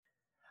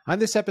On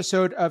this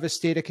episode of A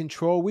State of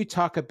Control, we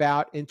talk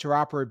about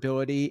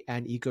interoperability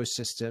and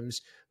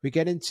ecosystems. We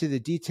get into the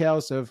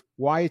details of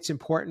why it's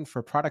important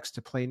for products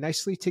to play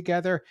nicely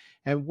together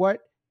and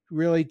what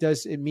really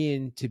does it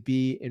mean to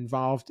be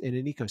involved in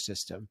an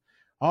ecosystem.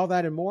 All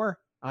that and more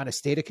on A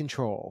State of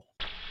Control.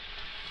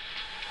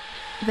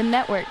 The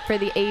network for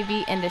the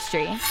AV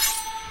industry.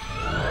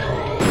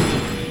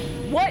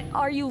 What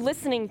are you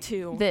listening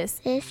to?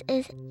 This is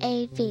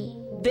AV.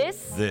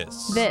 This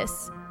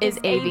is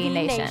AV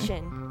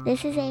Nation.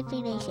 This is AV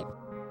Nation.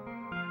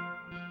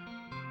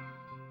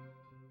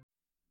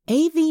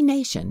 AV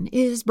Nation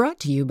is brought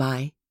to you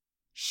by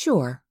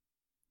Shure,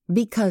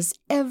 because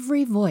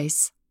every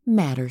voice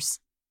matters.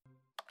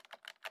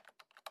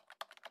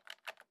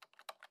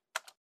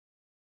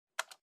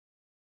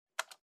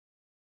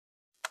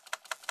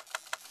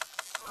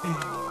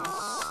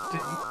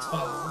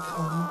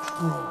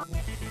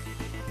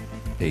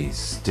 A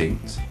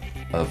State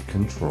of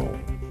Control.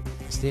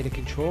 State of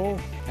Control,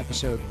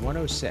 episode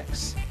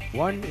 106.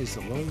 1 is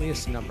the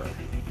loneliest number.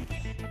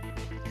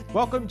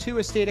 Welcome to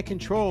A State of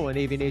Control, an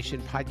AV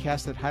Nation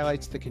podcast that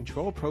highlights the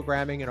control,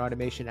 programming, and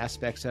automation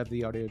aspects of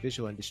the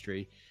audiovisual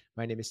industry.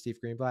 My name is Steve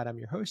Greenblatt. I'm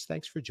your host.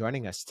 Thanks for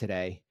joining us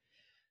today.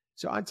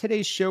 So on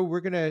today's show, we're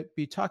going to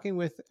be talking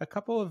with a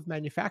couple of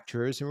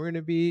manufacturers, and we're going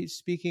to be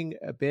speaking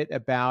a bit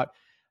about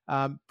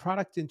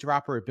product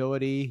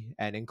interoperability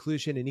and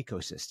inclusion in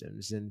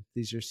ecosystems. And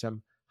these are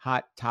some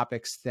hot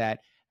topics that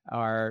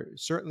are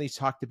certainly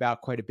talked about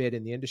quite a bit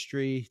in the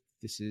industry.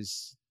 This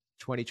is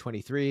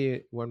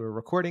 2023 when we're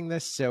recording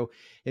this, so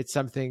it's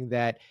something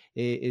that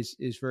is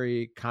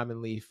very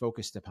commonly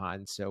focused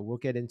upon. So we'll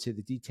get into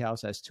the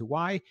details as to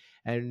why.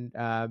 And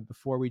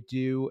before we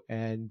do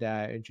and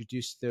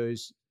introduce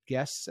those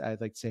guests, I'd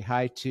like to say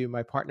hi to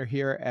my partner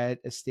here at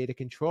A State of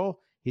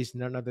Control. He's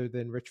none other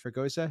than Rich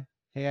Fregosa.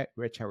 Hey,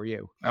 Rich, how are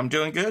you? I'm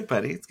doing good,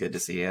 buddy. It's good to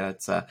see you.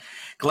 It's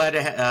glad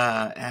to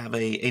have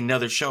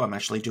another show. I'm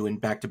actually doing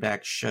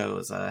back-to-back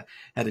shows. I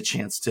had a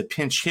chance to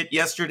pinch hit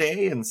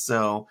yesterday, and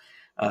so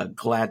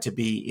glad to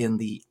be in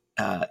the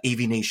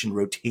AV Nation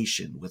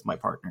rotation with my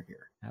partner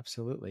here.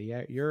 Absolutely.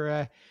 Yeah, you're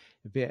a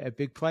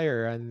big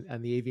player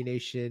on the AV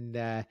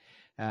Nation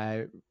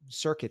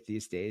circuit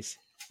these days.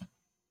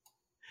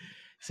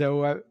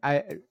 So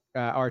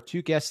our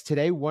two guests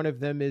today, one of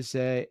them is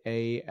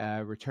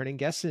a returning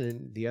guest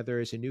and the other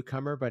is a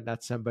newcomer, but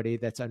not somebody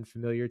that's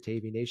unfamiliar to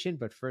AV Nation.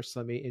 But first,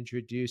 let me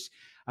introduce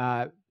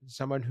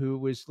someone who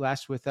was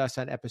last with us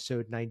on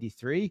episode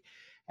 93.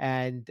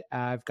 And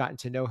I've gotten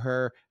to know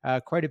her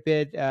quite a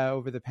bit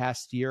over the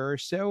past year or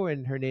so.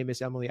 And her name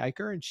is Emily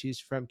Eicher, and she's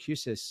from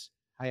QSYS.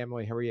 Hi,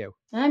 Emily. How are you?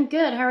 I'm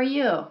good. How are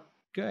you?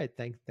 Good.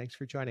 Thanks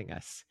for joining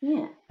us.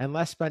 Yeah. And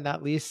last but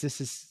not least, this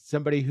is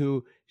somebody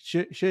who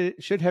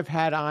should have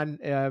had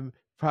on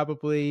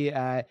probably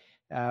a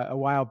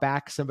while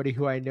back, somebody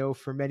who I know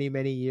for many,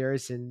 many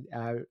years. And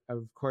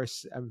of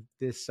course,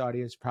 this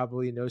audience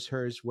probably knows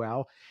her as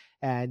well.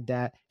 And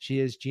she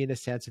is Gina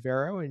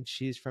Sansevero, and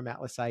she's from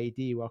Atlas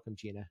IED. Welcome,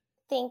 Gina.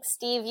 Thanks,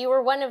 Steve. You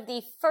were one of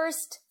the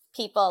first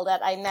people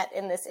that I met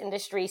in this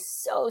industry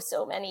so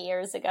many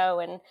years ago.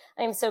 And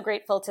I'm so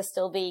grateful to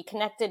still be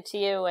connected to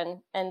you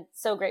and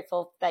so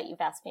grateful that you've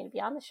asked me to be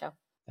on the show.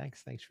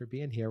 Thanks for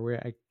being here.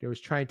 I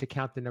was trying to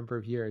count the number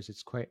of years.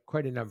 It's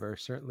quite a number,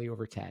 certainly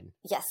over 10.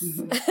 Yes.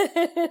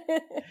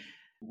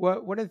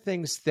 Well, one of the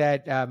things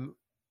that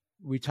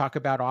we talk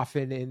about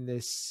often in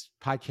this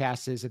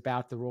podcast is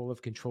about the role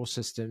of control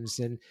systems.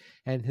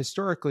 And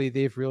historically,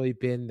 they've really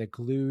been the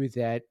glue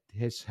that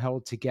has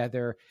held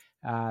together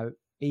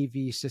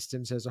AV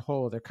systems as a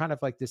whole. They're kind of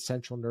like the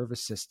central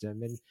nervous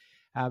system.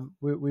 And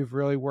we've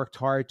really worked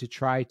hard to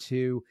try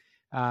to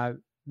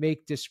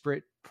make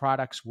disparate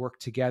products work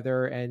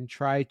together and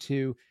try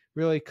to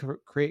really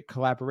create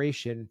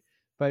collaboration.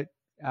 But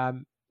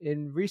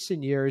in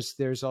recent years,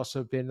 there's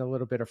also been a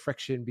little bit of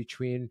friction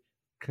between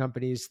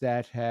companies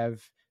that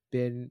have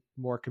been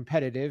more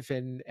competitive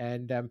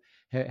and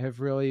have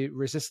really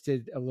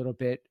resisted a little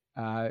bit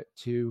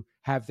to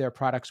have their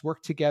products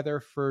work together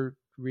for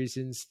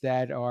reasons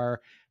that are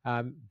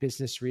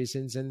business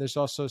reasons. And there's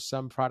also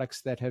some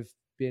products that have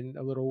been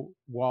a little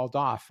walled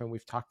off, and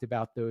we've talked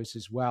about those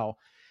as well.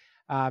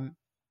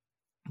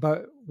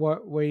 But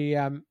what we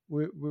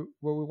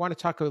want to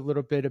talk a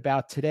little bit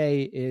about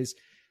today is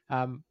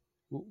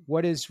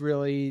what is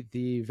really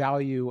the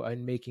value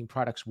in making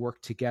products work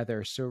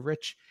together. So,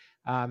 Rich,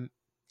 one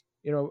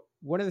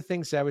of the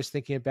things I was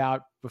thinking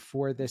about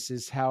before this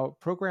is how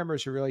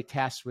programmers are really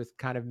tasked with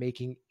kind of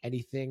making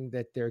anything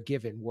that they're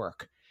given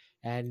work.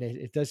 And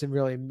it doesn't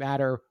really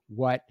matter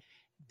what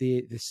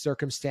the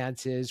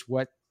circumstance is,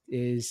 what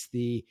is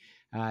the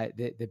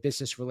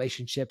business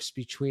relationships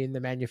between the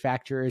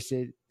manufacturers.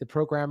 The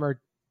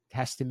programmer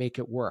has to make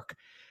it work.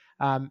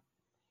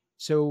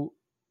 So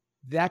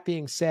that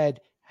being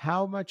said,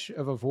 how much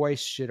of a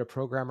voice should a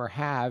programmer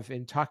have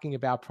in talking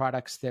about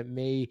products that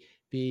may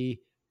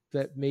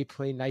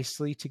play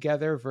nicely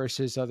together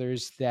versus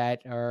others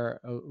that are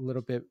a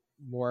little bit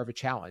more of a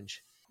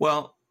challenge?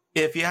 Well,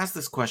 If you asked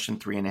this question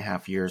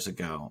 3.5 years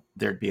ago,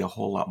 there'd be a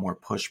whole lot more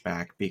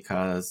pushback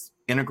because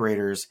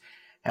integrators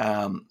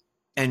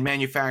and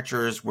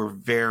manufacturers were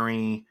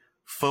very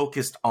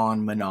focused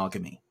on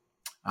monogamy.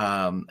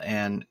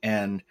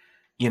 And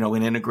you know,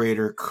 an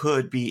integrator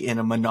could be in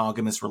a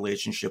monogamous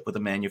relationship with a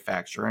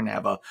manufacturer and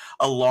have a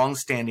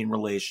long-standing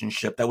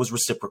relationship that was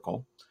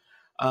reciprocal.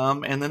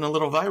 And then a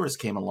little virus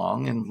came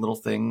along and little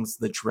things,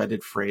 the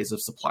dreaded phrase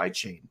of supply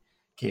chain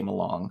came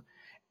along.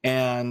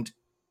 And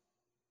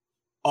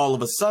all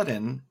of a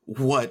sudden,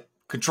 what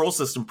control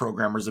system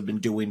programmers have been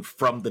doing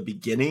from the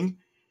beginning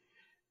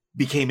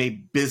became a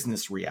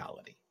business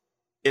reality.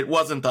 It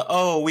wasn't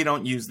we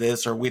don't use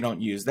this or we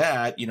don't use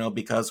that, you know,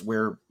 because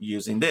we're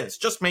using this.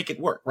 Just make it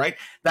work, right?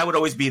 That would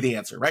always be the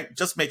answer, right?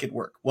 Just make it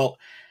work. Well,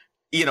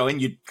 you know,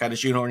 and you'd kind of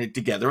shoehorn it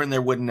together and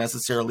there wouldn't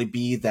necessarily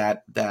be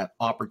that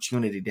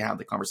opportunity to have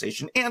the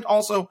conversation. And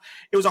also,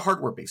 it was a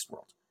hardware-based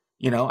world.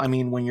 You know, I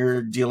mean, when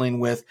you're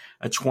dealing with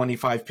a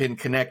 25-pin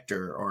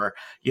connector or,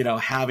 you know,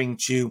 having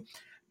to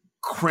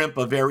crimp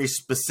a very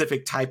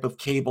specific type of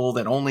cable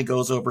that only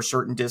goes over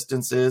certain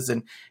distances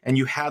and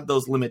you had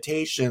those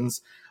limitations,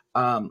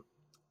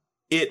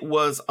 it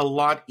was a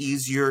lot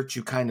easier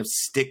to kind of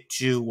stick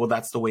to, well,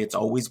 that's the way it's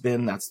always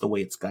been. That's the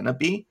way it's going to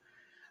be.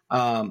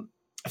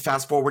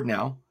 Fast forward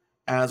now,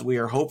 as we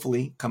are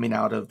hopefully coming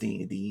out of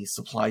the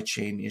supply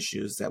chain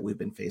issues that we've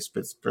been faced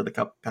with for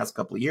the past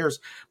couple of years,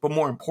 but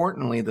more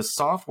importantly, the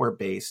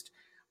software-based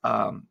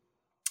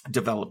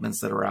developments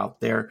that are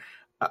out there,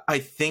 I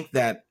think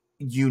that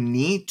you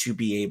need to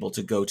be able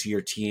to go to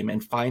your team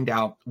and find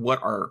out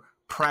what are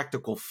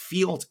practical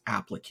field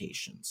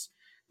applications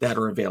that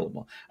are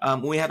available.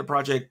 We had a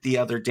project the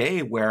other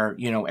day where,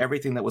 you know,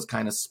 everything that was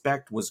kind of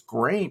spec'd was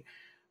great,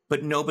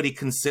 but nobody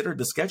considered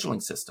the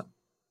scheduling system.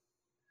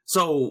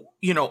 So,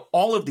 you know,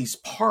 all of these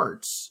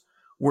parts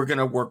were going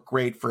to work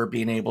great for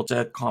being able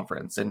to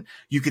conference, and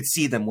you could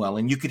see them well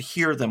and you could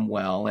hear them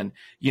well. And,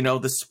 you know,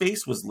 the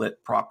space was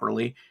lit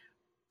properly.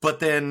 But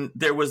then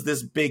there was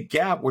this big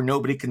gap where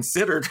nobody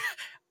considered,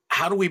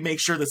 how do we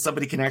make sure that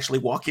somebody can actually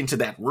walk into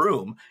that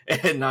room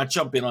and not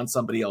jump in on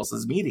somebody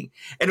else's meeting?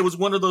 And it was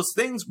one of those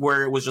things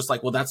where it was just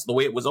like, well, that's the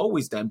way it was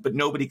always done. But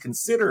nobody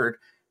considered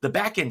the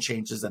back end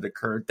changes that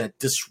occurred that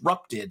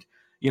disrupted,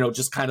 you know,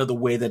 just kind of the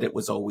way that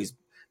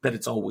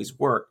it's always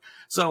worked.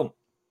 So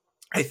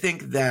I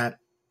think that,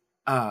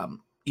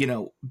 you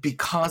know,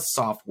 because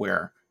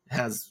software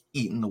has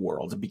eaten the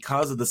world and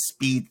because of the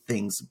speed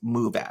things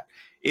move at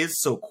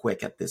is so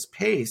quick at this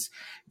pace,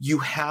 you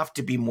have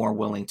to be more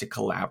willing to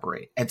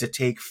collaborate and to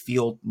take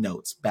field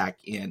notes back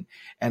in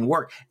and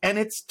work. And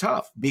it's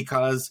tough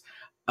because,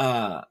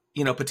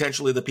 you know,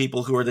 potentially the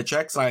people who are the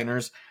check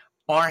signers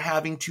are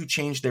having to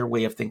change their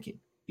way of thinking,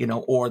 you know,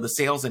 or the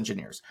sales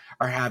engineers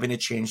are having to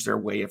change their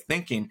way of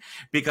thinking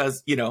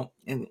because, you know,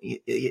 and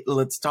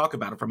let's talk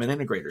about it from an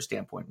integrator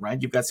standpoint,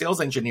 right? You've got sales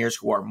engineers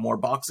who are more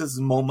boxes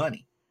and more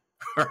money.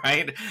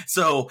 Right.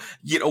 So,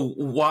 you know,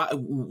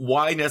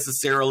 why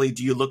necessarily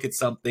do you look at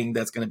something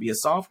that's going to be a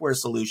software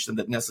solution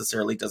that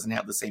necessarily doesn't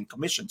have the same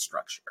commission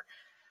structure?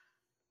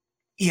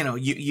 You know,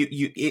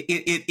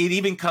 it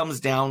even comes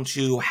down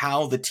to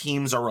how the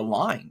teams are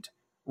aligned,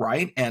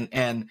 right?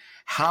 And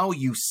how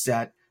you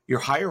set your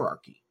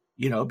hierarchy,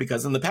 you know,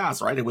 because in the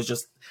past, right, it was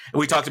just,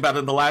 we talked about it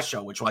in the last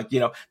show, which like, you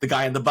know, the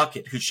guy in the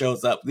bucket who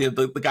shows up,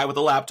 the guy with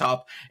the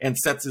laptop and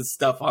sets his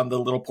stuff on the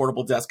little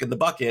portable desk in the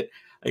bucket,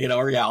 you know,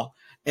 or gal.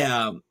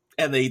 And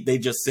they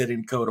just sit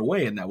and code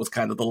away. And that was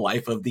kind of the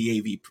life of the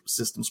AV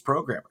systems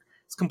programmer.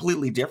 It's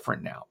completely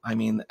different now. I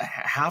mean,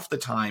 half the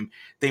time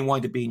they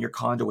want to be in your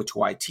conduit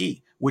to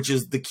IT, which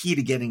is the key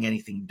to getting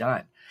anything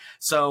done.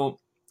 So,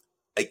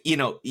 you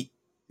know,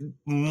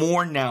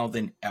 more now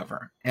than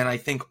ever. And I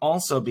think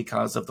also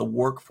because of the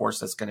workforce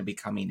that's going to be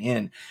coming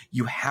in,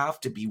 you have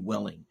to be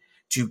willing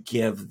to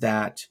give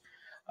that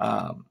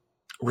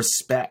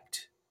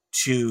respect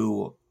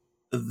to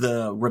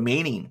the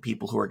remaining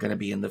people who are going to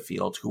be in the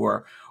field who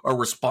are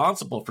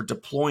responsible for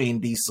deploying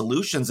these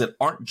solutions that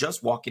aren't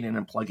just walking in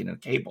and plugging in a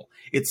cable.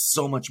 It's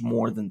so much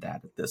more than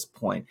that at this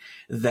point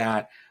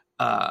that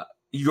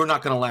you're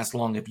not going to last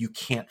long if you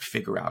can't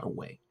figure out a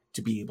way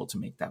to be able to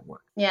make that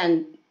work. Yeah,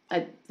 and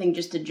I think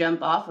just to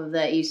jump off of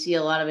that, you see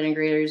a lot of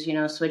integrators, you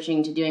know,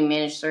 switching to doing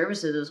managed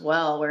services as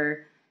well,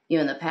 where, you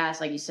know, in the past,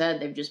 like you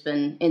said, they've just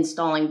been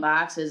installing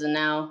boxes, and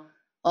now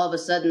all of a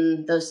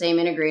sudden those same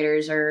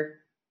integrators are,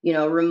 you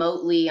know,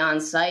 remotely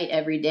on site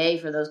every day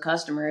for those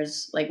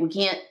customers. Like, we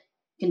can't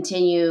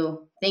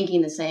continue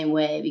thinking the same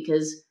way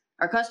because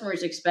our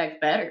customers expect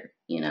better,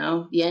 you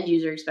know, the end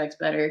user expects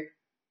better,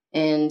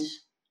 and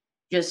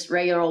just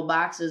regular old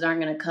boxes aren't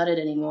going to cut it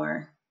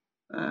anymore.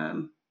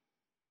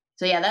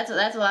 So yeah, that's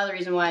a lot of the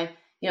reason why,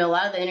 you know, a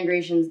lot of the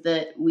integrations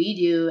that we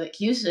do at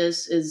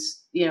QSYS is,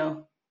 you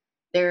know,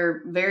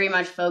 they're very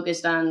much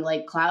focused on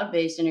like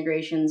cloud-based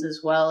integrations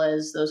as well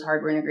as those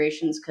hardware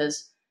integrations,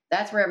 because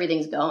that's where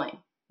everything's going,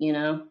 you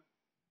know.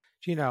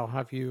 Gino,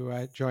 have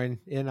you joined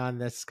in on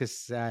this?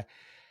 Because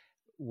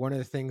one of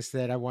the things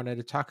that I wanted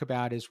to talk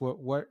about is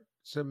what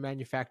some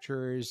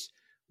manufacturers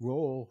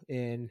role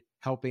in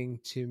helping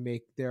to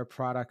make their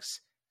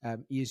products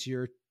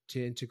easier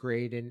to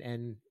integrate,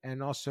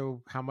 and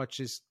also how much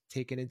is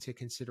taken into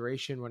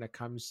consideration when it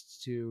comes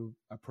to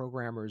a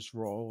programmer's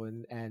role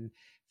and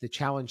the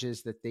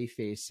challenges that they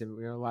face.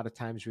 And a lot of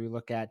times we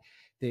look at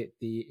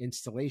the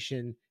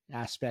installation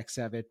aspects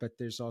of it, but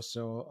there's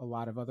also a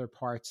lot of other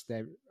parts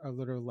that are a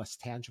little less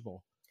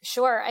tangible.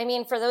 Sure. I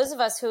mean, for those of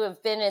us who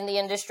have been in the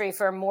industry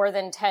for more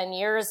than 10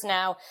 years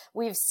now,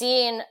 we've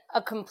seen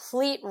a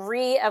complete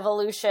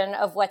re-evolution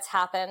of what's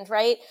happened,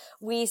 right?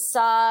 We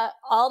saw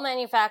all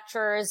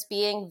manufacturers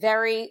being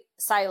very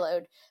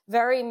siloed,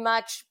 very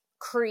much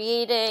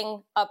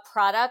creating a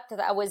product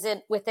that was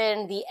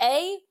within the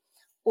A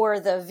or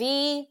the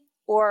V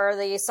or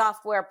the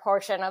software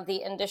portion of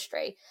the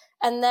industry.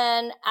 And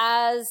then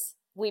as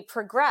we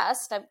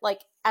progressed,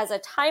 like as a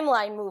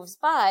timeline moves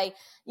by,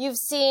 you've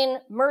seen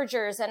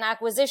mergers and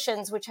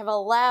acquisitions, which have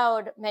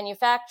allowed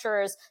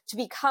manufacturers to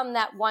become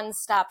that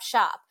one-stop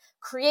shop,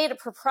 create a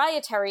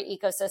proprietary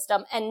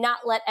ecosystem and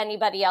not let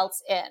anybody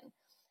else in.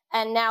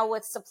 And now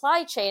with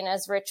supply chain,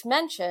 as Rich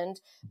mentioned,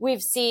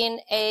 we've seen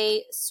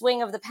a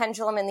swing of the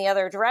pendulum in the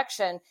other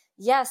direction.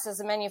 Yes,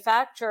 as a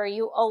manufacturer,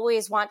 you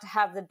always want to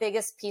have the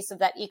biggest piece of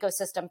that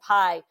ecosystem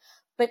pie,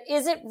 but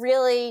is it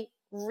really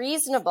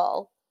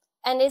reasonable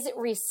and is it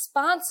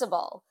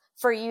responsible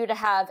for you to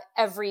have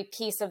every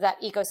piece of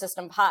that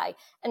ecosystem pie?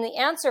 And the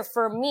answer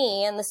for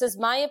me, and this is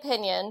my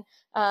opinion,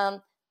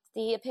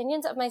 the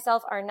opinions of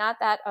myself are not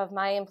that of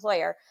my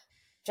employer.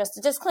 Just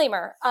a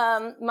disclaimer.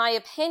 My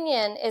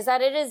opinion is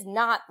that it is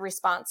not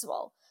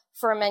responsible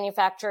for a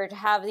manufacturer to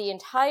have the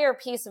entire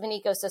piece of an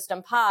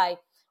ecosystem pie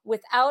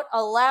without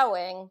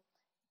allowing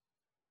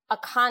a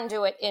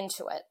conduit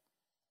into it,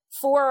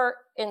 for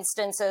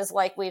instances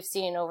like we've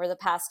seen over the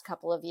past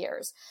couple of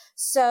years.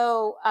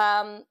 So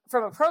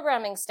from a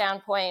programming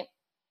standpoint,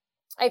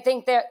 I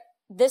think that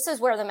this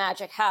is where the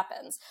magic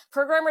happens.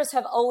 Programmers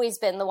have always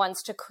been the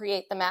ones to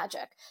create the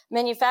magic.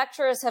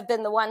 Manufacturers have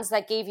been the ones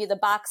that gave you the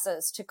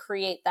boxes to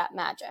create that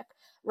magic,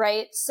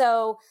 right?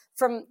 So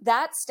from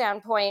that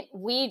standpoint,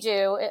 we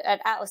do, at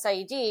Atlas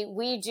IED,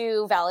 we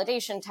do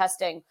validation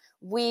testing.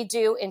 We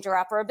do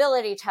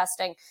interoperability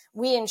testing.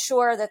 We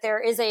ensure that there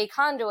is a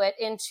conduit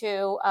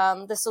into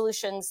the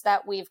solutions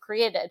that we've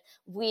created.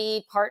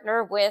 We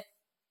partner with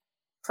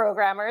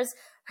programmers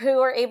who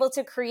are able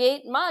to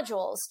create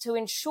modules to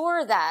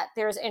ensure that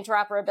there's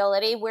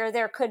interoperability where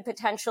there could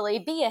potentially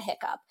be a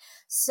hiccup.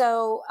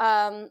 So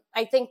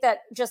I think that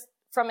just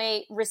from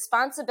a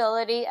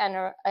responsibility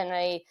and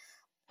a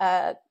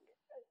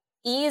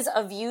ease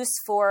of use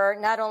for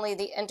not only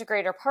the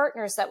integrator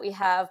partners that we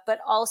have, but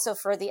also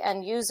for the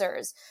end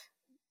users,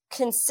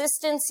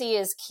 consistency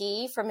is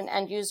key from an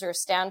end user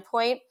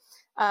standpoint.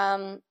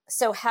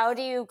 So how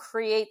do you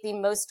create the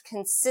most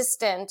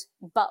consistent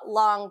but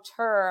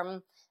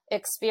long-term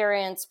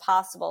experience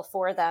possible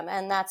for them?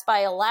 And that's by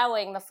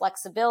allowing the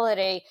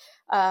flexibility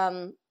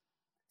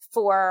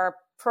for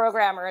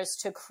programmers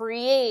to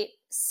create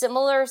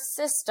similar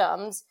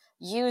systems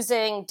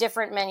using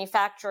different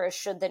manufacturers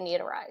should the need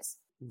arise.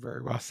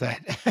 Very well said.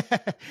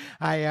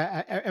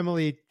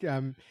 Emily,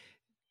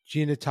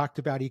 Gina talked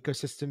about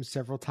ecosystems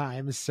several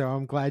times, so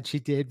I'm glad she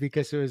did,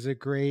 because it was a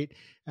great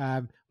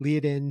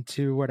lead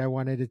into what I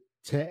wanted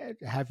to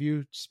have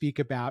you speak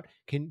about.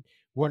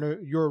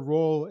 Your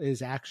role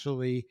is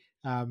actually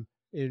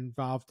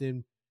involved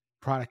in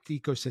product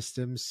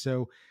ecosystems,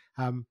 so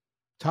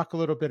talk a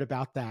little bit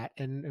about that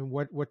and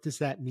what does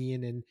that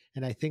mean?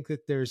 And I think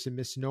that there's a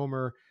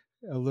misnomer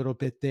a little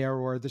bit there,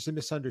 or there's a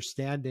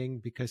misunderstanding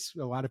because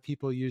a lot of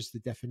people use the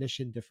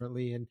definition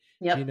differently. And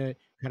Gina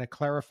kind of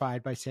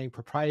clarified by saying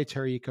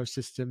proprietary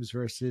ecosystems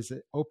versus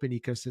open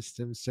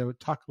ecosystems. So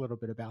talk a little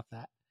bit about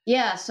that.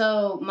 Yeah,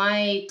 so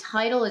my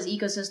title is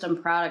Ecosystem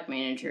Product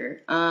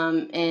Manager.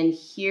 And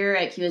here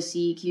at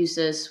QSC,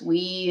 QSys,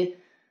 we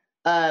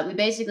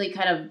basically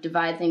kind of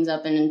divide things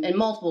up in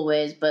multiple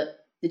ways, but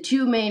the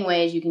two main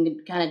ways you can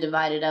kind of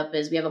divide it up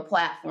is we have a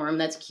platform,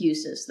 that's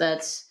QSys.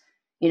 That's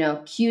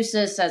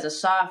QSys as a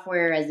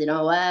software, as an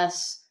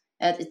OS,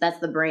 that's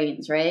the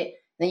brains, right?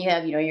 Then you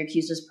have, your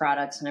QSys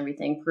products and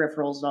everything,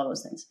 peripherals and all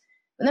those things.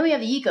 And then we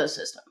have the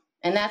ecosystem,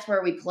 and that's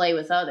where we play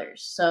with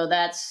others. So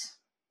that's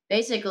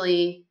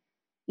basically,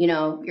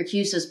 your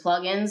QSys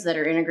plugins that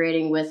are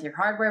integrating with your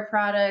hardware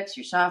products,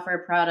 your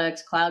software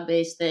products,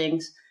 cloud-based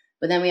things.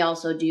 But then we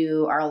also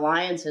do our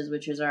alliances,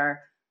 which is our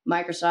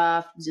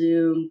Microsoft,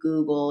 Zoom,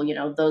 Google,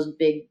 those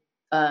big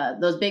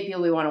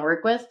people we want to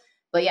work with.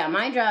 But yeah,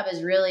 my job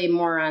is really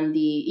more on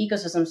the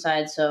ecosystem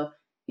side. So,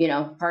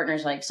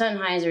 partners like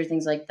Sennheiser,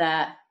 things like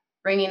that,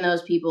 bringing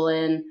those people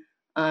in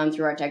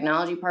through our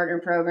technology partner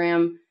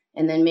program,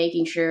 and then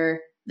making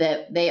sure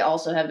that they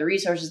also have the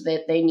resources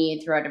that they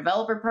need through our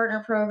developer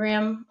partner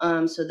program,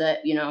 so that,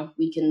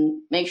 we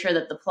can make sure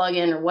that the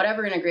plugin or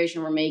whatever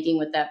integration we're making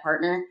with that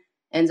partner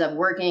ends up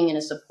working and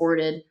is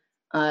supported,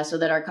 so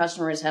that our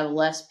customers have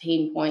less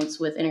pain points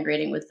with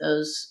integrating with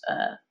those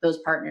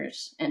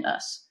partners and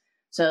us.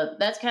 So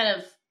that's kind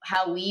of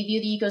how we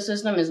view the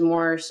ecosystem, is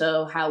more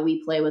so how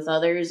we play with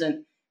others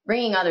and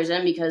bringing others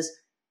in, because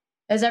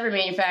as every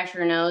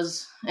manufacturer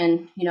knows,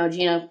 and,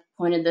 Gina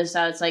pointed this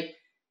out, it's like,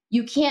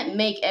 you can't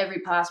make every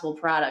possible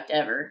product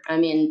ever. I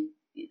mean,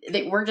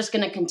 we're just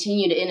going to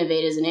continue to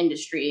innovate as an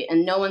industry,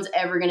 and no one's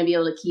ever going to be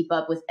able to keep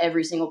up with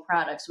every single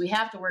product. So we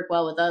have to work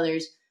well with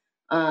others.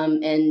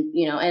 And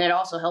it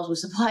also helps with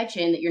supply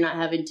chain that you're not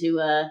having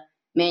to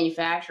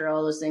manufacture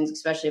all those things,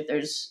 especially if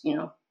there's,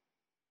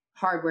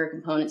 hardware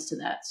components to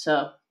that.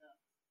 So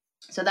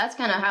that's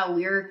kind of how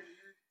we're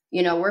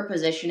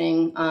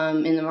positioning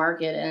in the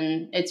market.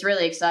 And it's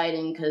really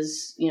exciting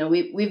because,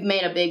 we've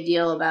made a big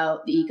deal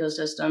about the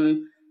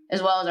ecosystem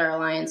as well as our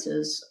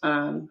alliances.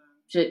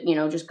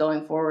 Just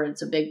going forward,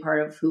 it's a big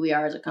part of who we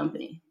are as a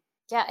company.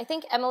 Yeah, I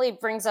think Emily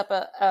brings up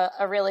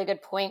a really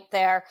good point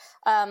there,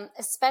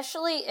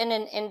 especially in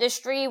an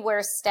industry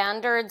where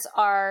standards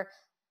are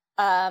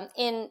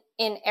in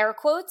air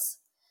quotes.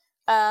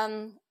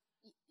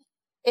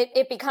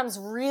 It becomes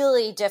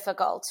really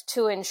difficult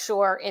to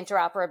ensure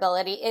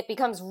interoperability. It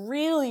becomes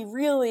really,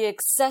 really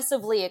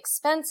excessively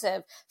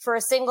expensive for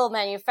a single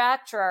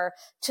manufacturer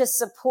to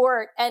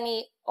support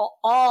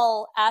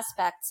all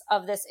aspects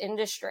of this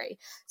industry.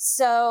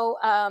 So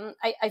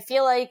I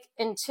feel like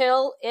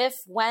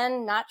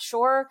when, not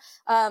sure,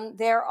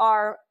 there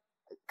are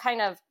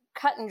kind of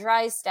cut and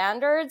dry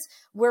standards,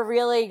 we're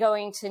really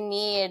going to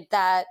need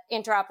that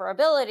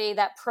interoperability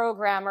that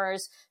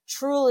programmers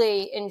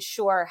truly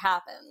ensure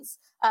happens.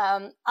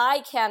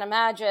 I can't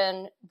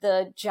imagine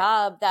the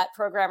job that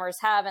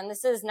programmers have, and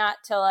this is not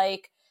to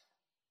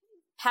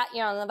pat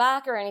you on the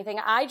back or anything.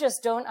 I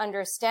just don't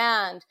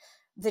understand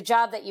the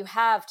job that you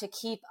have to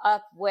keep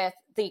up with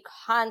the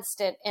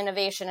constant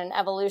innovation and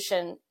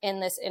evolution in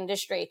this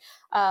industry.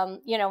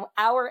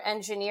 Our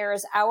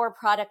engineers, our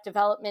product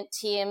development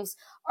teams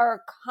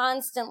are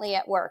constantly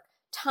at work,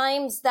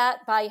 times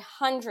that by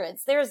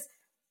hundreds. There's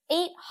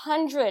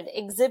 800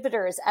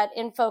 exhibitors at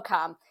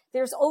Infocom.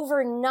 There's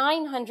over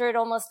 900,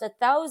 almost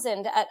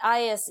 1,000 at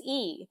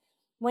ISE.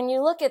 When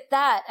you look at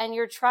that and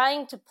you're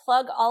trying to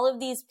plug all of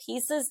these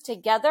pieces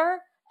together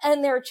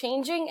and they're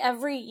changing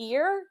every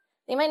year,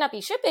 they might not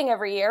be shipping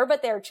every year,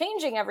 but they're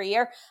changing every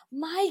year.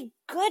 My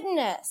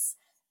goodness,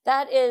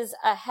 that is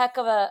a heck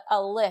of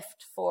a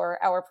lift for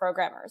our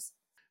programmers.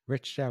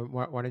 Rich,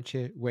 why don't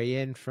you weigh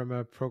in from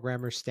a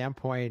programmer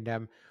standpoint?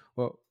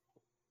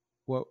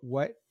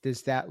 What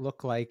does that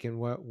look like, and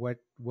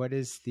what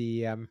is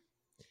the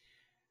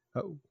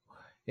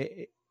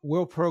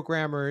will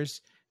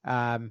programmers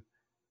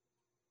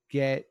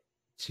get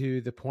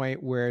to the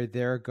point where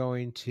they're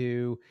going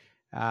to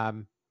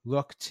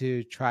look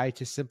to try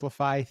to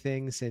simplify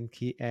things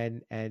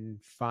and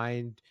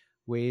find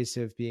ways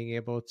of being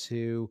able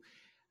to,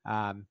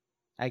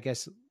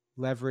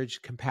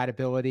 leverage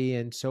compatibility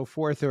and so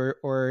forth,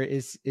 or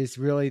is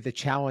really the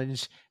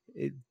challenge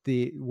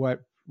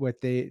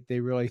what they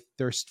really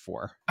thirst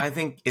for? I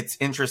think it's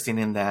interesting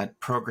in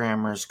that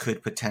programmers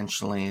could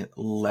potentially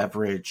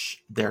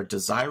leverage their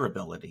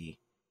desirability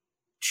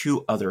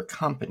to other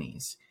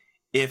companies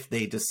if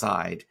they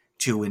decide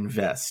to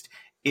invest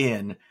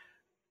in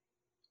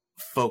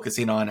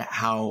focusing on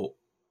how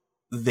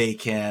they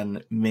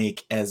can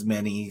make as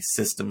many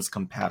systems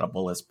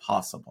compatible as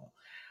possible.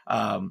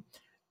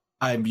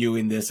 I'm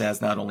viewing this as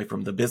not only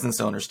from the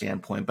business owner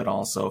standpoint, but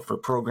also for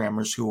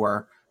programmers who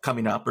are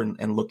coming up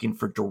and looking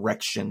for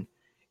direction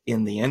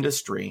in the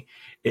industry,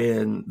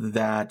 in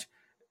that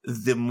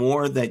the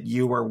more that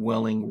you are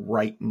willing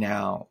right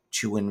now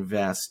to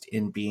invest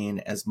in being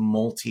as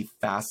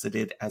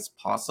multifaceted as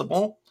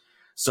possible,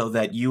 so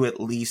that you at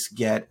least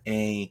get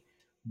a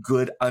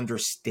good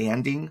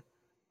understanding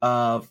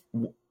of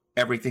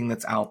everything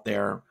that's out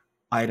there,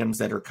 items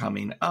that are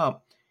coming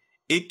up,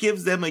 it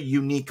gives them a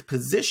unique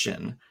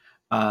position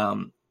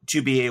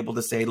to be able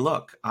to say,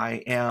 look, I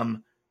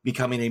am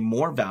becoming a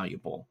more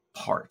valuable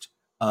part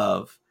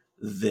of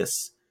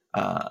this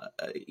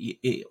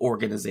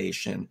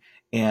organization.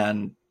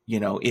 And,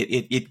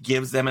 it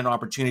gives them an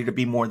opportunity to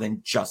be more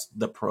than just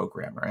the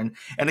programmer.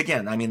 And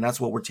again, I mean,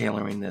 that's what we're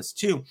tailoring this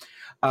to.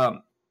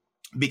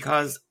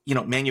 Because,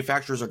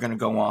 manufacturers are going to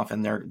go off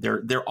and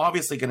they're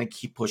obviously going to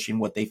keep pushing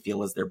what they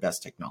feel is their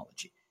best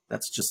technology.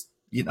 That's just,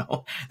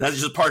 that's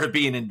just part of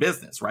being in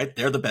business, right?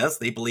 They're the best.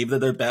 They believe that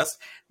they're best.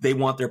 They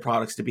want their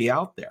products to be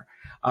out there.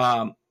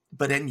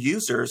 But end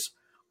users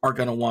are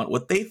going to want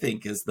what they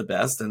think is the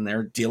best, and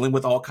they're dealing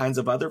with all kinds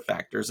of other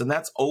factors. And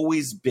that's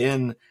always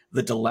been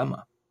the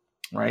dilemma,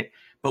 right?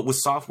 But with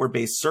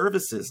software-based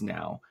services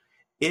now,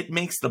 it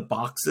makes the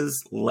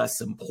boxes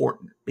less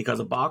important, because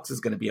a box is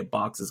going to be a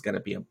box is going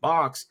to be a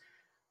box,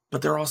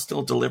 but they're all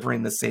still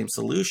delivering the same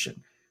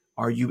solution.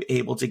 Are you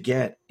able to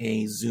get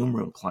a Zoom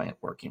room client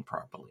working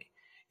properly?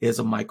 Is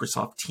a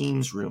Microsoft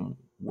Teams room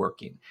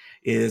working?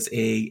 Is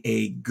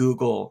a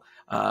Google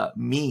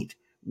Meet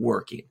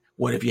working?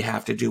 What if you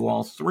have to do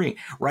all three,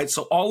 right?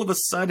 So all of a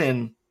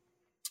sudden,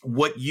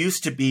 what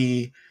used to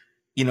be,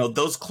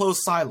 those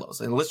closed silos,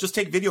 and let's just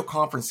take video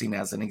conferencing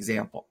as an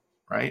example,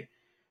 right?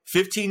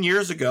 15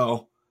 years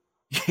ago,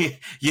 you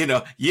can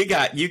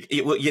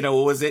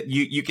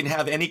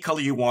have any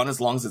color you want as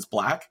long as it's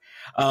black.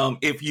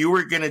 If you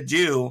were going to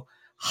do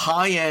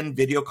high-end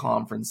video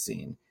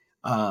conferencing,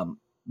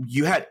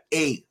 you had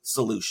a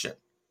solution,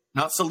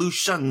 not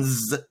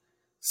solutions,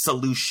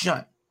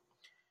 solution.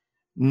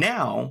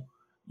 Now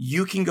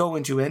you can go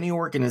into any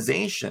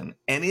organization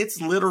and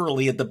it's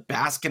literally at the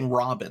Baskin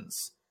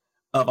Robbins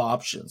of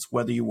options,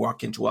 whether you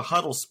walk into a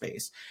huddle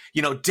space,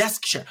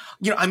 desk share.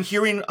 I'm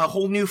hearing a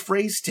whole new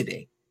phrase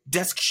today,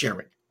 desk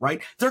sharing,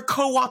 right? They're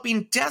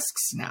co-opting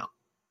desks now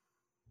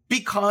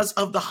because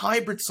of the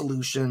hybrid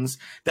solutions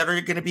that are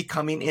going to be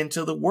coming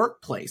into the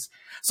workplace.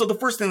 So the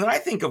first thing that I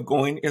think of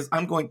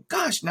I'm going,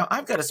 gosh, now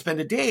I've got to spend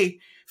a day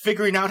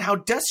figuring out how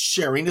desk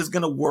sharing is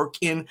going to work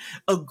in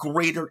a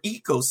greater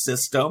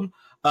ecosystem,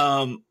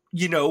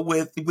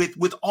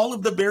 with all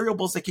of the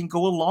variables that can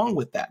go along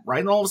with that, right?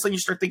 And all of a sudden you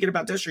start thinking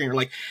about desk sharing. You're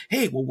like,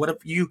 hey, well, what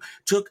if you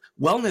took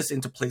wellness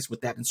into place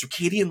with that and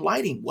circadian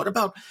lighting? What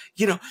about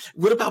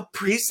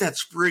presets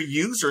for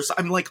users?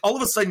 I'm like, all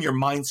of a sudden your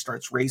mind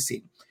starts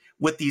racing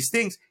with these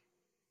things.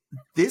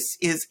 This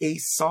is a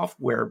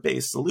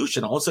software-based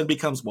solution. All of a sudden it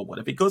becomes, well, what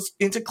if it goes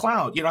into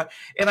cloud?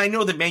 And I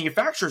know that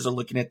manufacturers are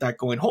looking at that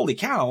going, holy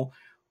cow,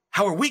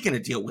 how are we going to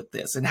deal with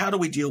this? And how do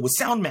we deal with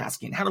sound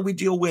masking? How do we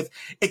deal with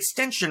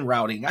extension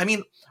routing? I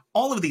mean,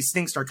 all of these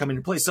things start coming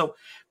into play. So,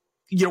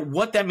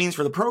 what that means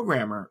for the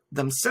programmer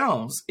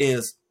themselves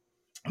is,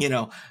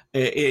 in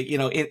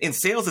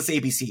sales, it's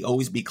ABC,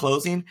 always be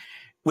closing.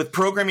 With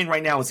programming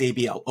right now, it's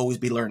ABL, always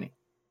be learning.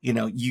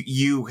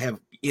 You have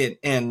it,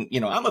 and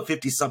I'm a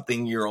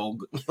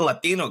 50-something-year-old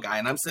Latino guy,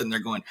 and I'm sitting there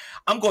going,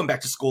 I'm going back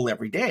to school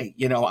every day.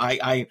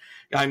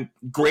 I'm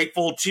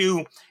grateful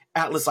to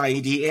Atlas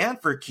IED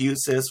and for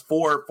QSYS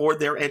for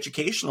their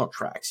educational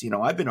tracks.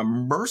 I've been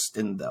immersed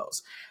in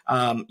those.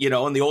 And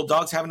the old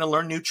dog's having to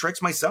learn new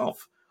tricks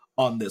myself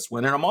on this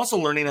one. And I'm also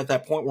learning at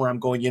that point where I'm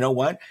going, you know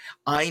what?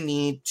 I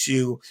need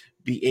to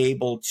be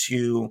able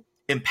to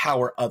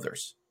empower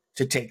others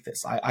to take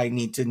this. I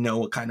need to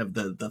know kind of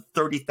the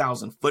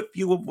 30,000 foot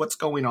view of what's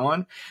going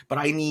on, but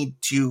I need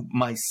to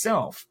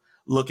myself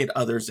look at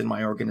others in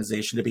my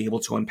organization to be able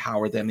to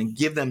empower them and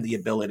give them the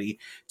ability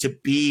to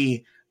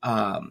be,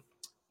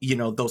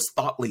 those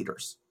thought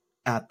leaders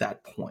at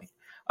that point.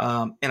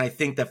 And I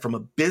think that from a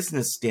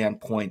business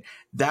standpoint,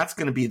 that's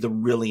going to be the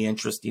really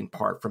interesting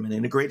part from an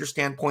integrator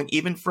standpoint,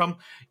 even from,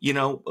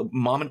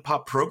 mom and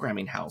pop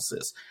programming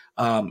houses.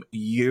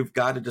 You've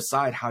got to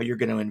decide how you're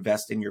going to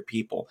invest in your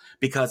people,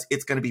 because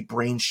it's going to be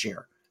brain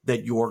share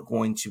that you're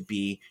going to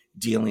be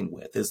dealing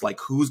with. Is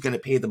like, who's going to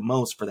pay the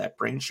most for that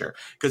brain share?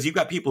 Because you've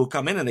got people who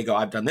come in and they go,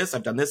 I've done this,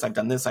 I've done this, I've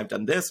done this, I've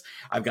done this.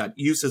 I've got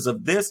uses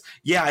of this.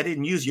 Yeah, I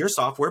didn't use your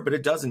software, but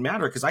it doesn't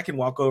matter because I can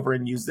walk over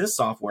and use this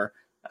software.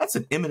 That's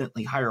an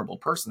eminently hireable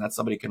person. That's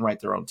somebody who can write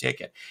their own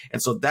ticket.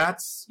 And so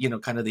that's,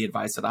 kind of the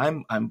advice that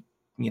I'm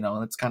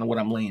that's kind of what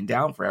I'm laying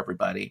down for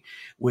everybody,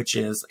 which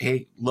is,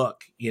 hey,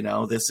 look,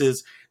 this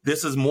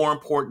is more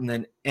important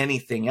than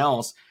anything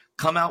else.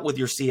 Come out with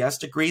your CS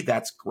degree.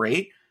 That's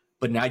great.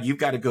 But now you've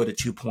got to go to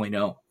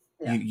 2.0.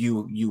 Yeah.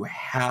 You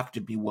have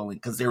to be willing,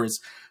 because there is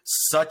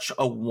such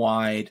a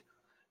wide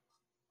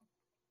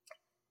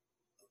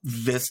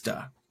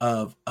vista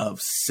of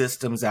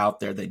systems out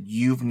there that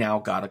you've now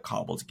got to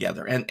cobble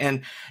together.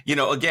 And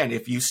again,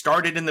 if you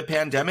started in the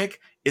pandemic,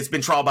 it's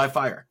been trial by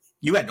fire.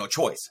 You had no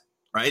choice,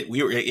 right?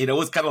 It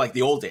was kind of like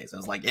the old days. I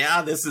was like,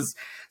 yeah, this is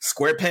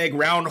square peg,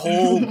 round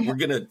hole. We're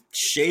going to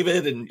shave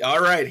it. And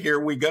all right, here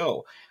we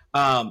go.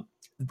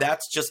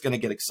 That's just going to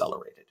get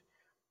accelerated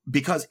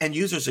because end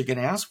users are going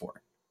to ask for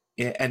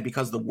it. And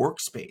because the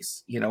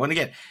workspace, and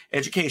again,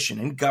 education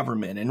and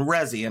government and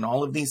resi and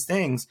all of these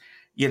things,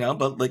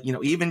 but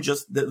even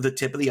just the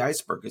tip of the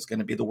iceberg is going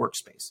to be the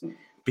workspace,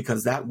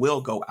 because that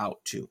will go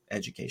out to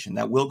education,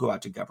 that will go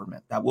out to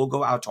government, that will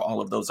go out to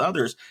all of those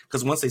others.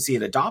 Because once they see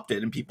it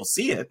adopted and people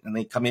see it and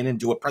they come in and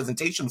do a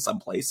presentation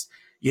someplace,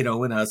 in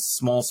a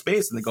small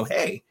space, and they go,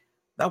 hey,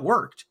 that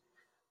worked.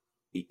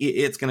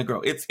 It's going to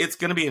grow. It's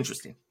going to be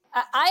interesting.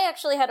 I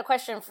actually had a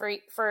question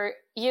for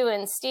you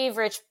and Steve,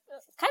 Rich,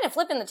 kind of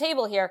flipping the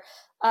table here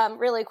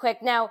really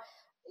quick. Now,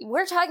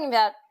 we're talking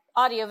about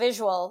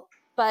audiovisual,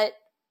 but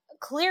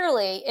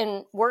clearly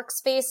in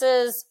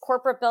workspaces,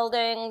 corporate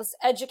buildings,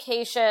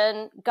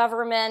 education,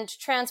 government,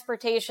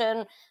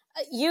 transportation,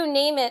 you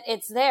name it,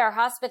 it's there,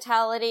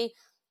 hospitality,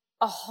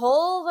 a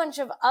whole bunch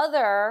of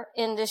other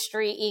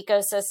industry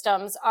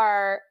ecosystems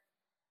are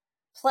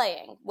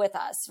playing with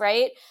us,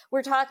 right?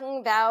 We're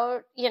talking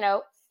about,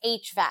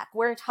 HVAC.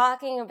 We're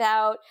talking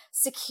about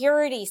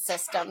security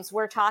systems.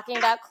 We're talking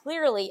about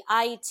clearly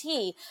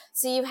IT.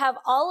 So you have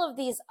all of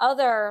these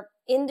other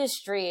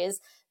industries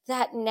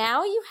that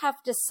now you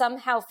have to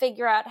somehow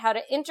figure out how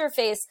to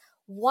interface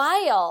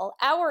while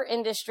our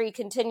industry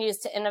continues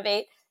to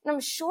innovate. And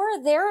I'm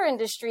sure their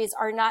industries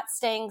are not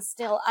staying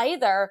still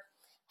either.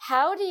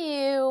 How do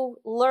you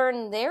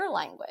learn their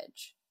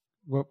language?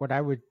 What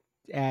I would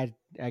add,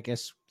 I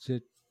guess,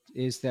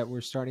 is that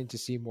we're starting to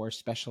see more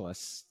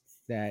specialists,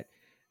 that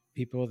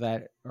people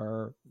that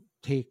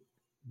take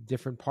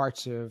different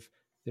parts of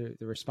the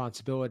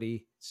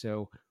responsibility.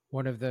 So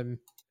one of them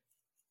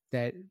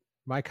that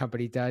my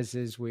company does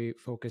is we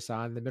focus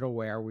on the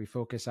middleware. We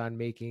focus on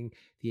making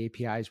the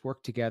APIs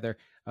work together.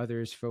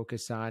 Others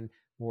focus on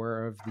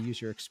more of the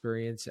user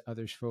experience.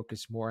 Others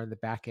focus more on the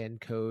back end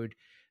code.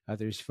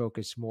 Others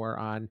focus more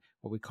on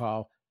what we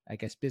call, I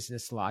guess,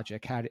 business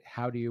logic.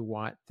 How do you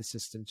want the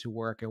system to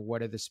work, and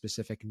what are the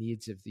specific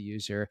needs of the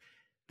user?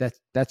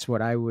 That's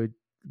what I would,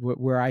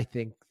 where I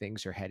think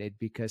things are headed,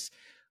 because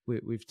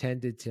we've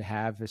tended to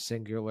have a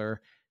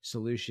singular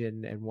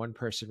solution and one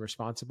person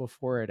responsible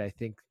for it. I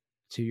think,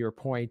 to your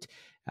point,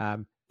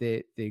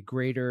 the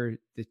greater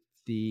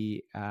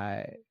the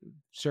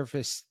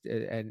surface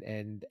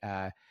and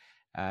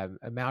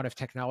amount of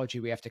technology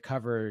we have to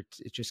cover,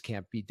 it just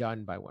can't be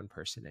done by one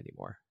person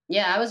anymore.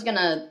 Yeah, I was going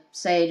to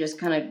say, just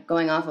kind of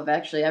going off of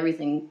actually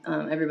everything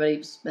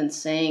everybody's been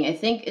saying, I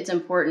think it's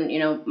important,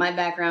 my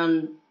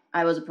background,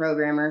 I was a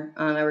programmer.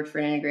 I worked for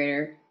an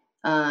integrator.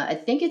 I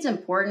think it's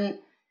important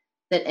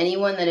that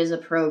anyone that is a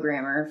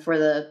programmer for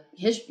the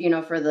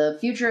for the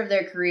future of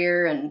their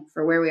career and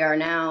for where we are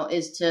now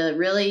is to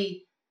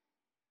really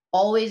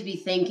always be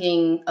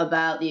thinking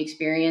about the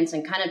experience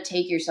and kind of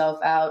take yourself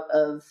out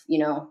of,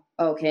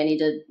 okay, I need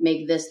to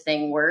make this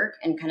thing work,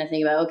 and kind of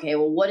think about, okay,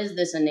 well, what is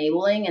this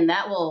enabling? And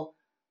that will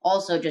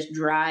also just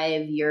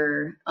drive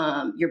your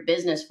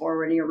business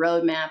forward and your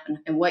roadmap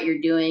and what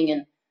you're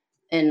doing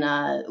and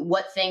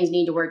what things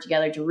need to work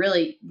together to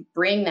really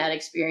bring that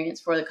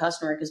experience for the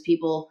customer. Because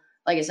people,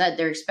 like I said,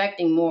 they're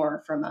expecting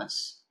more from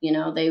us.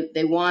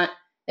 They want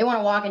to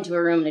walk into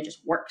a room and it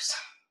just works.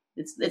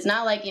 It's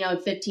not like,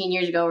 15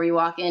 years ago where you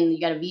walk in, you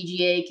got a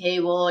VGA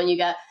cable and you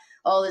got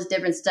all this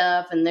different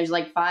stuff and there's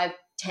like 5-10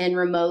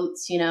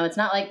 remotes. It's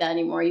not like that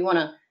anymore. You want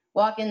to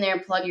walk in there,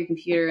 plug your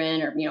computer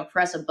in, or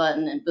press a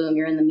button and boom,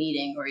 you're in the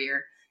meeting, or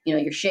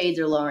your shades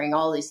are lowering,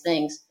 all these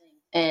things.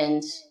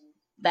 And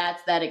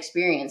that's that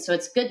experience. So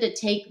it's good to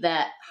take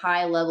that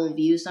high level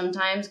view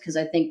sometimes, because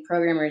I think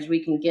programmers,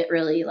 we can get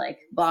really like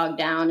bogged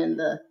down in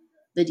the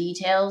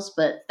details,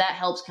 but that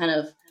helps kind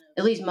of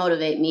at least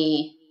motivate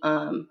me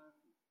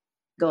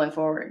going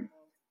forward.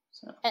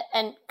 So.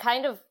 And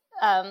kind of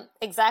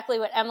exactly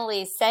what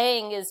Emily's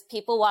saying is,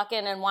 people walk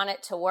in and want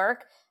it to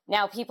work.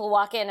 Now people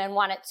walk in and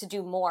want it to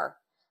do more.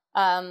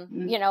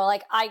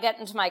 Like I get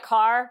into my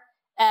car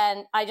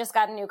and I just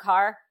got a new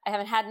car. I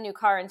haven't had a new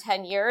car in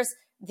 10 years.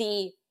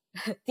 The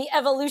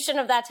evolution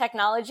of that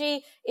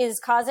technology is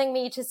causing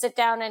me to sit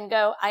down and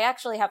go, I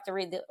actually have to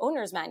read the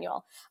owner's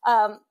manual.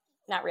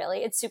 Not really.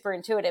 It's super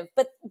intuitive,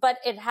 but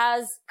it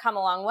has come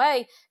a long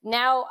way.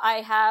 Now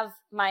I have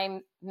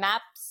my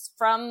maps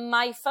from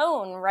my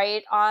phone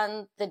right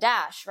on the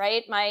dash,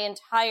 right? My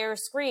entire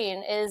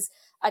screen is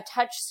a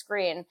touch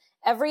screen.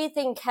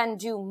 Everything can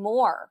do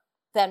more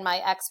than my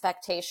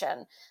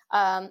expectation.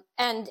 And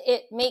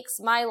it makes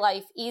my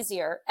life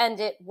easier, and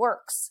it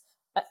works.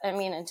 I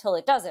mean, until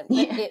it doesn't, but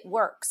it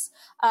works.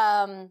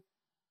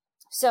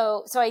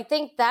 So I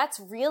think that's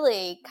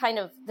really kind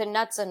of the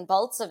nuts and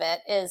bolts of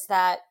it, is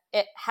that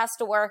it has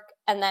to work,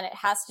 and then it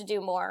has to do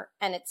more,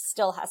 and it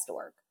still has to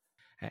work.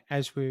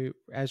 As we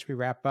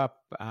wrap up,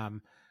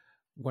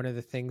 one of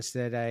the things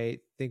that I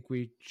think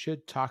we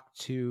should talk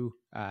to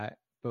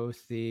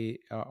both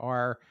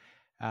our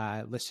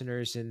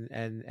listeners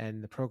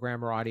and the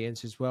programmer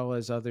audience, as well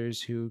as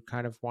others who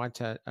kind of want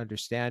to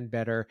understand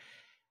better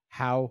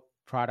how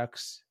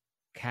products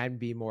can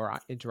be more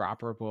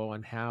interoperable,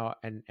 and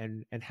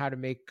how to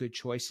make good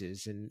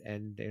choices.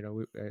 And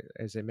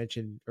as I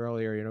mentioned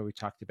earlier, we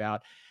talked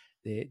about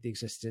the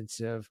existence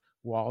of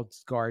walled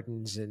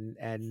gardens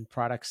and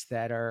products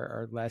that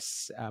are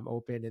less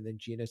open. And then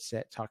Gina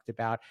talked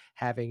about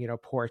having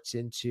ports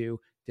into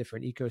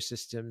different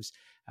ecosystems.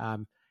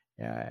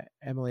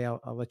 Emily,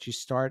 I'll let you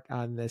start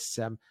on this.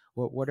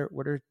 What are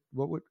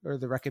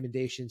the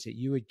recommendations that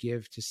you would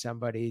give to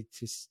somebody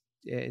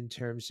in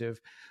terms of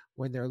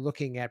when they're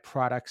looking at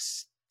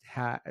products?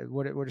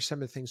 What are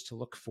some of the things to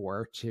look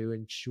for to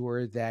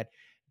ensure that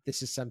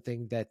this is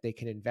something that they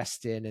can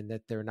invest in and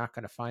that they're not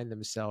going to find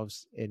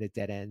themselves in a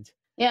dead end?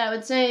 Yeah, I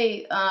would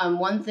say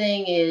one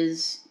thing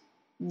is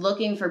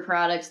looking for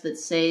products that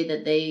say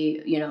that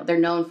they're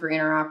known for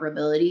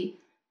interoperability,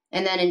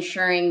 and then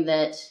ensuring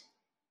that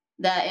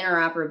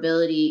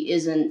interoperability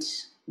isn't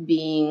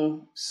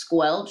being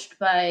squelched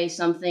by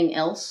something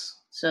else.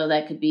 So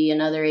that could be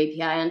another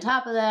API on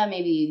top of that.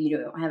 Maybe you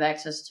don't have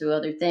access to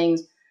other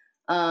things.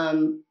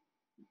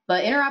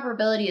 But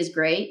interoperability is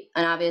great.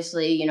 And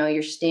obviously,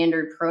 your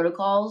standard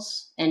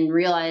protocols, and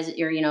realize that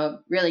you're,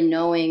 really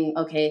knowing,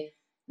 okay,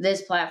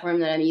 this platform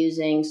that I'm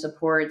using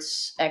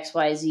supports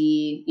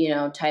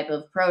XYZ, type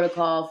of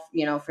protocol,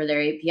 for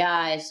their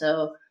API.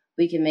 So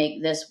we can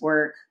make this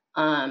work.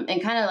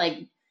 And kind of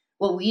like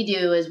what we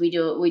do is we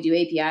do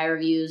API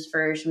reviews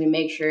first. And we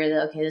make sure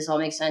that, okay, this all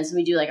makes sense. And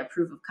we do like a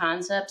proof of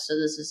concept. So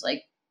this is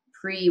like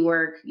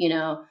pre-work,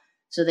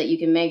 so that you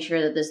can make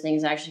sure that this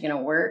thing's actually going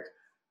to work.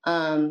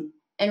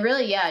 And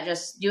really, yeah,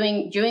 just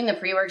doing the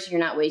pre-work so you're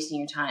not wasting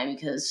your time,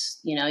 because,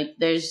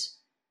 there's,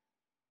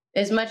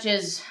 as much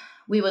as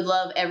we would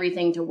love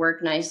everything to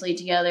work nicely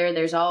together.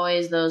 There's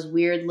always those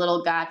weird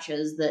little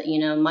gotchas that,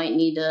 might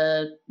need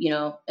to,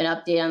 an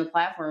update on the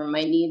platform, or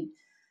might need,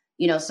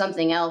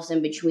 something else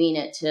in between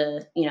it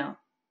to,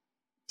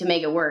 to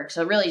make it work.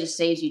 So it really just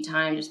saves you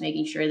time, just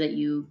making sure that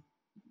you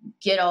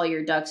get all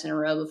your ducks in a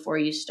row before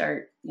you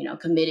start,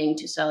 committing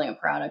to selling a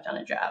product on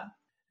a job.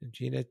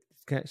 Gina,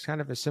 it's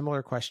kind of a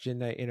similar question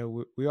that,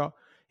 we all,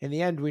 in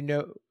the end, we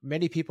know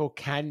many people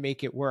can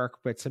make it work,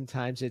 but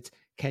sometimes it's,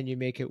 can you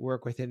make it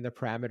work within the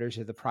parameters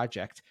of the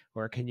project?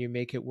 Or can you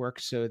make it work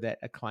so that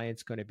a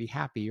client's going to be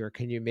happy? Or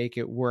can you make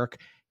it work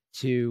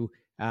to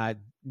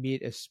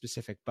meet a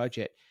specific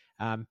budget?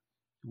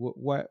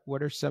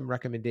 What are some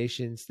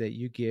recommendations that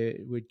you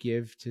would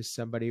give to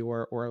somebody,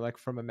 or like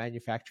from a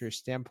manufacturer's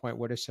standpoint,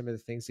 what are some of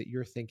the things that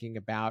you're thinking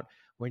about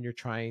when you're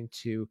trying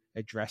to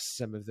address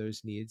some of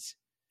those needs?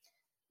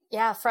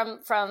 Yeah,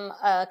 from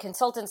a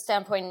consultant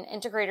standpoint, an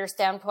integrator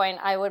standpoint,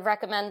 I would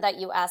recommend that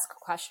you ask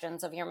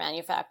questions of your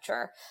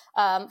manufacturer.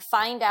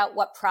 Find out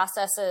what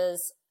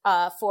processes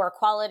for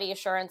quality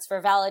assurance,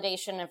 for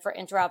validation, and for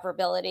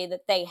interoperability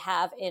that they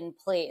have in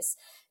place.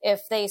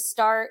 If they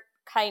start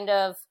kind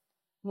of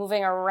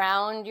moving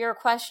around your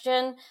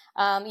question,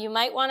 you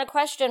might want to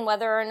question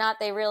whether or not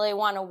they really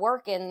want to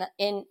work in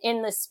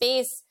the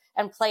space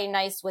and play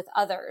nice with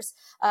others.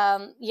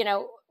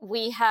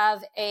 We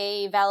have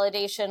a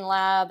validation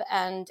lab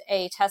and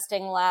a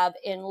testing lab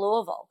in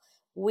Louisville.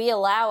 We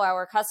allow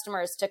our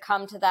customers to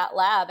come to that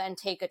lab and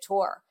take a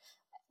tour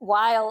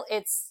while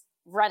it's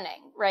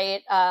running,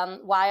 right?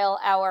 While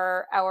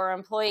our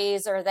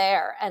employees are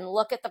there and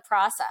look at the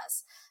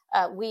process.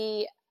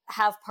 We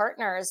have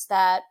partners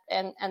that,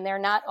 and they're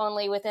not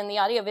only within the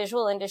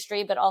audiovisual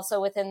industry, but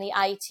also within the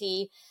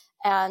IT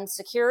and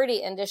security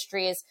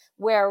industries,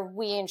 where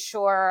we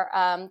ensure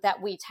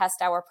that we test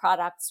our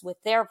products with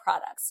their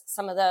products.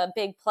 Some of the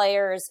big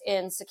players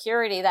in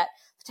security that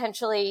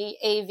potentially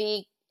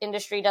AV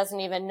industry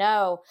doesn't even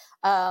know,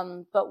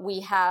 but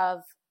we have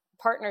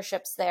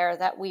partnerships there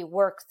that we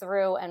work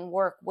through and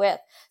work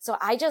with. So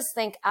I just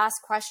think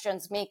ask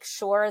questions, make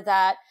sure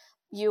that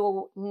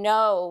you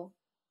know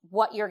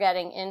what you're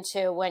getting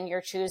into when you're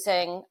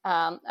choosing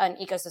an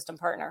ecosystem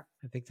partner.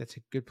 I think that's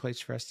a good place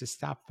for us to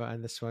stop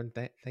on this one.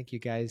 Thank you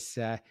guys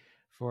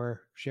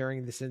for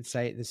sharing this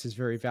insight. This is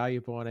very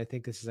valuable, and I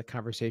think this is a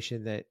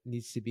conversation that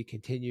needs to be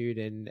continued,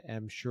 and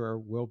I'm sure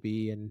will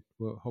be, and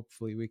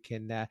hopefully we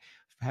can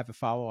have a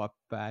follow-up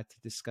to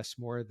discuss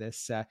more of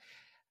this.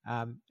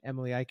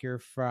 Emily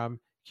Eicher from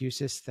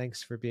QSYS,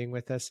 thanks for being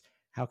with us.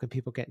 How can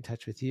people get in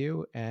touch with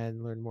you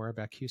and learn more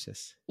about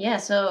QSYS? Yeah,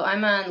 so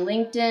I'm on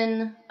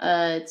LinkedIn.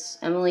 It's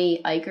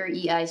Emily Eicher,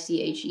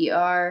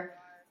 Eicher.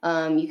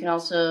 You can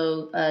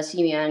also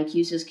see me on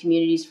QSYS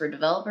Communities for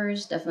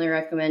Developers. Definitely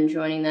recommend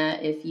joining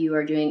that if you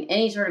are doing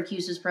any sort of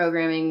QSYS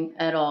programming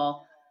at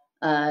all.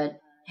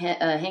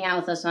 Hang out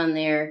with us on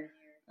there.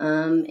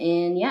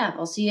 And yeah,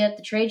 I'll see you at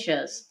the trade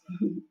shows.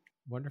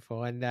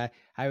 Wonderful. And I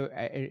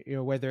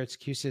whether it's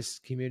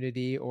QSYS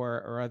community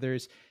or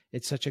others,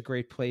 it's such a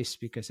great place,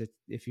 because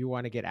if you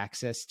want to get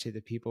access to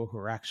the people who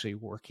are actually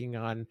working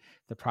on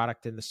the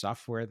product and the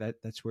software,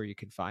 that's where you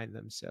can find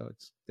them. So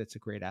that's a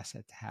great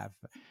asset to have.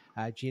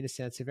 Gina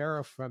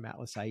Sansevero from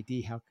Atlas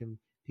ID, how can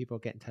people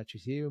get in touch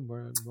with you?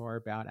 More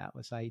about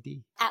Atlas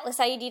ID?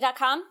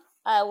 AtlasIED.com.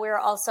 We're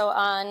also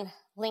on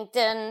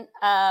LinkedIn.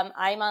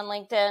 I'm on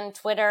LinkedIn,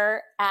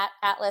 Twitter at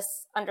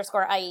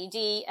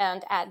Atlas_IED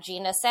and at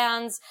Gina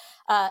Sands.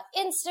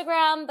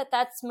 Instagram, but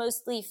that's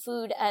mostly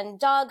food and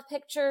dog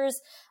pictures.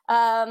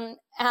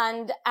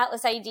 And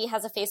Atlas ID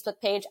has a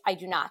Facebook page. I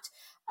do not.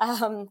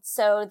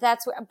 So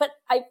that's where, but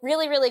I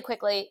really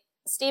quickly,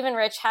 Steve and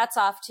Rich, hats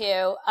off to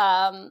you.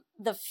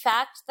 The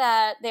fact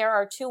that there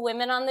are 2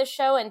 women on this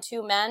show and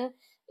 2 men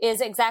is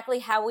exactly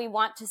how we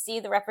want to see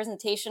the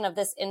representation of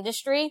this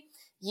industry.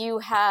 You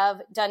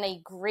have done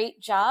a great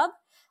job.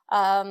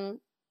 And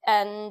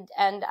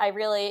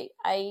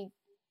I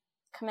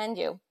commend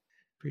you.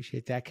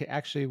 Appreciate that.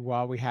 Actually,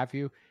 while we have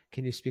you,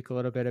 can you speak a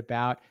little bit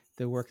about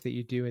the work that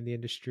you do in the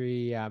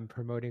industry,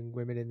 promoting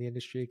women in the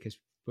industry? Because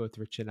both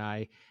Rich and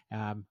I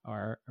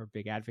are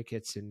big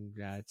advocates, and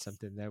it's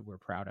something that we're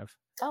proud of.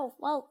 Oh,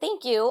 well,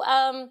 thank you.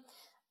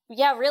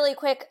 Yeah, really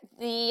quick.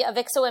 The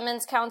Avixa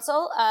Women's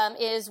Council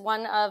is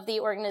one of the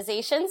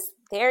organizations,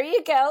 there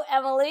you go,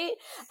 Emily,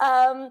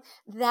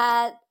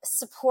 that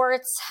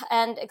supports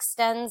and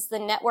extends the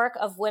network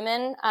of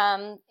women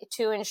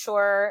to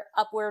ensure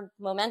upward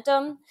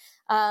momentum.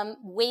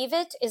 Wave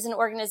It is an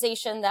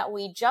organization that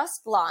we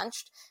just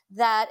launched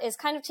that is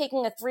kind of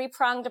taking a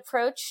 3-pronged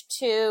approach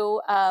to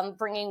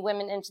bringing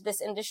women into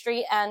this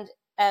industry and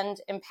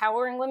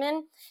empowering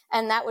women.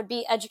 And that would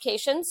be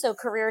education, so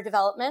career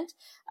development,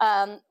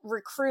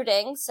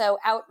 recruiting, so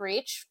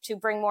outreach to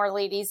bring more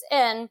ladies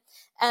in,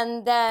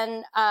 and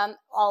then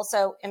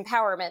also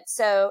empowerment,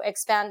 so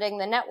expanding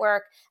the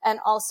network and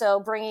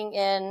also bringing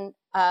in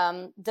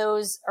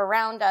those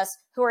around us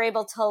who are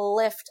able to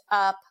lift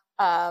up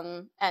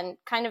and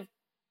kind of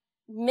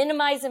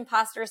minimize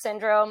imposter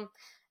syndrome,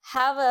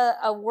 have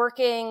a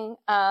working,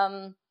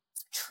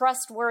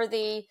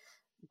 trustworthy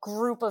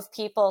group of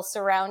people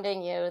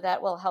surrounding you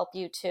that will help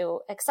you to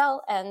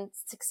excel and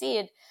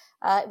succeed,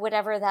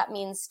 whatever that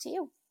means to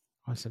you.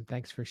 Awesome.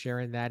 Thanks for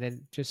sharing that.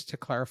 And just to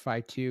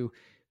clarify too,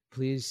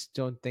 please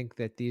don't think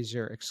that these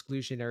are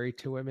exclusionary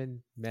to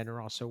women. Men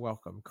are also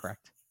welcome,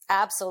 correct?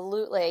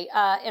 Absolutely.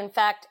 In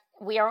fact,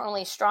 we are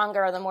only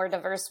stronger the more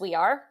diverse we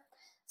are.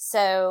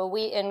 So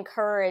we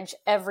encourage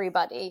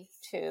everybody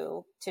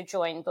to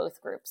join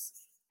both groups.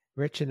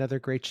 Rich, another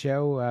great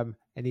show.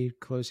 Any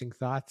closing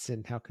thoughts,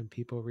 and how can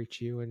people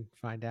reach you and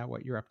find out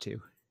what you're up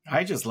to?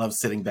 I just love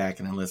sitting back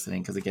and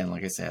listening because, again,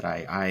 like I said,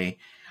 I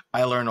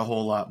learn a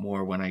whole lot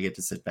more when I get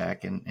to sit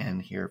back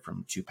and hear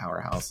from two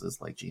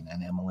powerhouses like Gina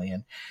and Emily,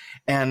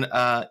 and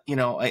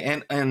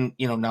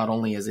not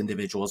only as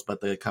individuals, but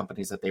the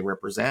companies that they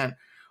represent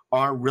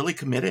are really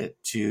committed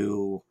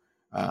to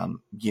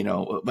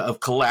of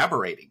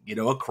collaborating,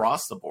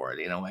 across the board,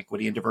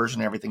 equity and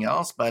diversion and everything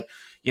else. But,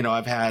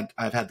 I've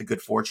had the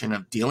good fortune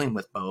of dealing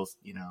with both,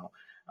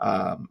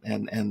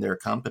 and their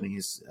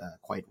companies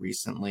quite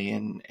recently.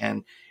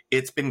 And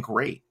it's been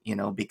great,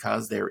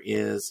 because there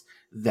is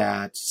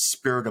that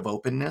spirit of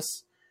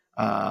openness.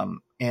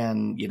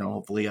 And,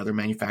 hopefully other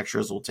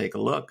manufacturers will take a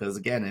look. Because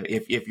again,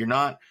 if you're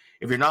not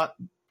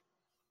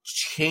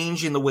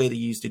changing the way they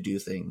used to do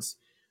things,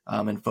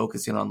 and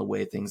focusing on the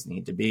way things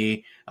need to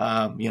be,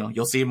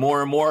 you'll see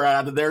more and more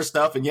out of their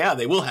stuff, and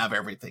they will have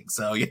everything.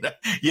 So,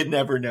 you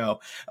never know.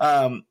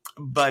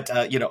 But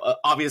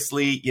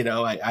obviously,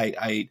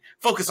 I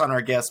focus on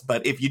our guests,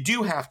 but if you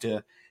do have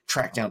to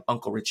track down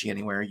Uncle Richie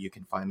anywhere, you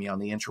can find me on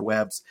the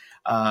interwebs,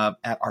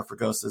 at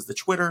Arfragosa is the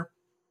Twitter.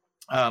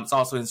 It's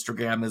also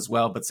Instagram as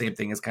well, but same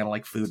thing is kind of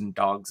like food and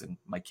dogs and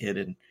my kid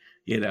and,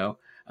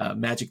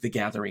 Magic the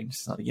Gathering,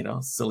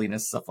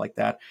 silliness, stuff like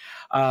that.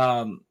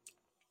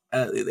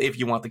 If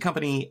you want the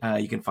company,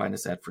 you can find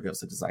us at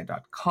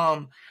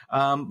fragosadesign.com.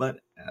 But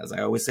as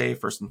I always say,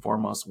 first and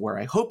foremost, where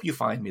I hope you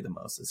find me the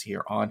most is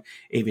here on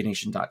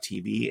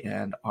avnation.tv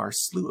and our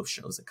slew of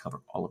shows that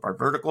cover all of our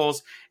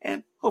verticals,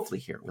 and hopefully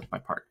here with my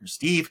partner,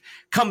 Steve.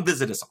 Come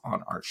visit us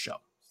on our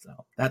show.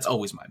 So that's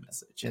always my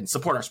message, and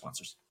support our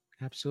sponsors.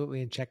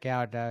 Absolutely. And check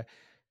out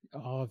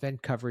all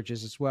event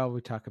coverages as well.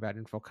 We talk about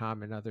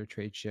Infocom and other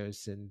trade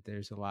shows, and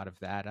there's a lot of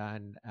that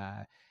on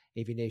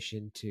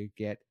AVNation to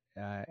get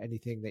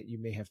anything that you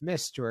may have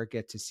missed or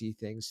get to see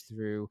things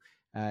through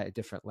a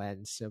different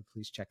lens. So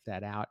please check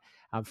that out.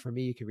 For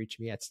me, you can reach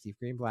me at Steve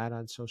Greenblatt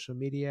on social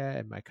media,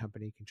 and my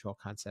company Control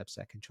Concepts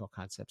at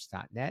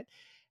controlconcepts.net.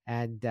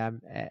 And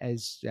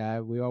as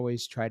we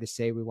always try to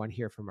say, we want to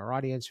hear from our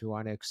audience. We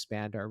want to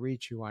expand our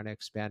reach. We want to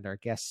expand our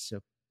guests,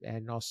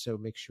 and also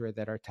make sure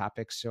that our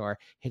topics are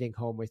hitting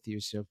home with you.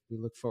 So we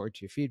look forward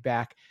to your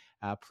feedback.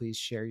 Please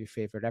share your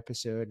favorite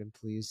episode, and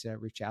please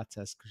reach out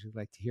to us, because we'd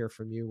like to hear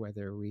from you,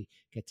 whether we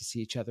get to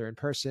see each other in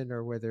person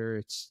or whether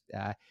it's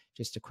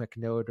just a quick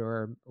note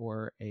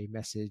or a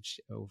message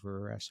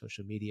over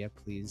social media.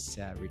 Please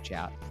reach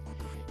out.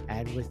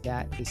 And with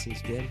that, this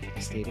has been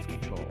A State of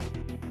Control.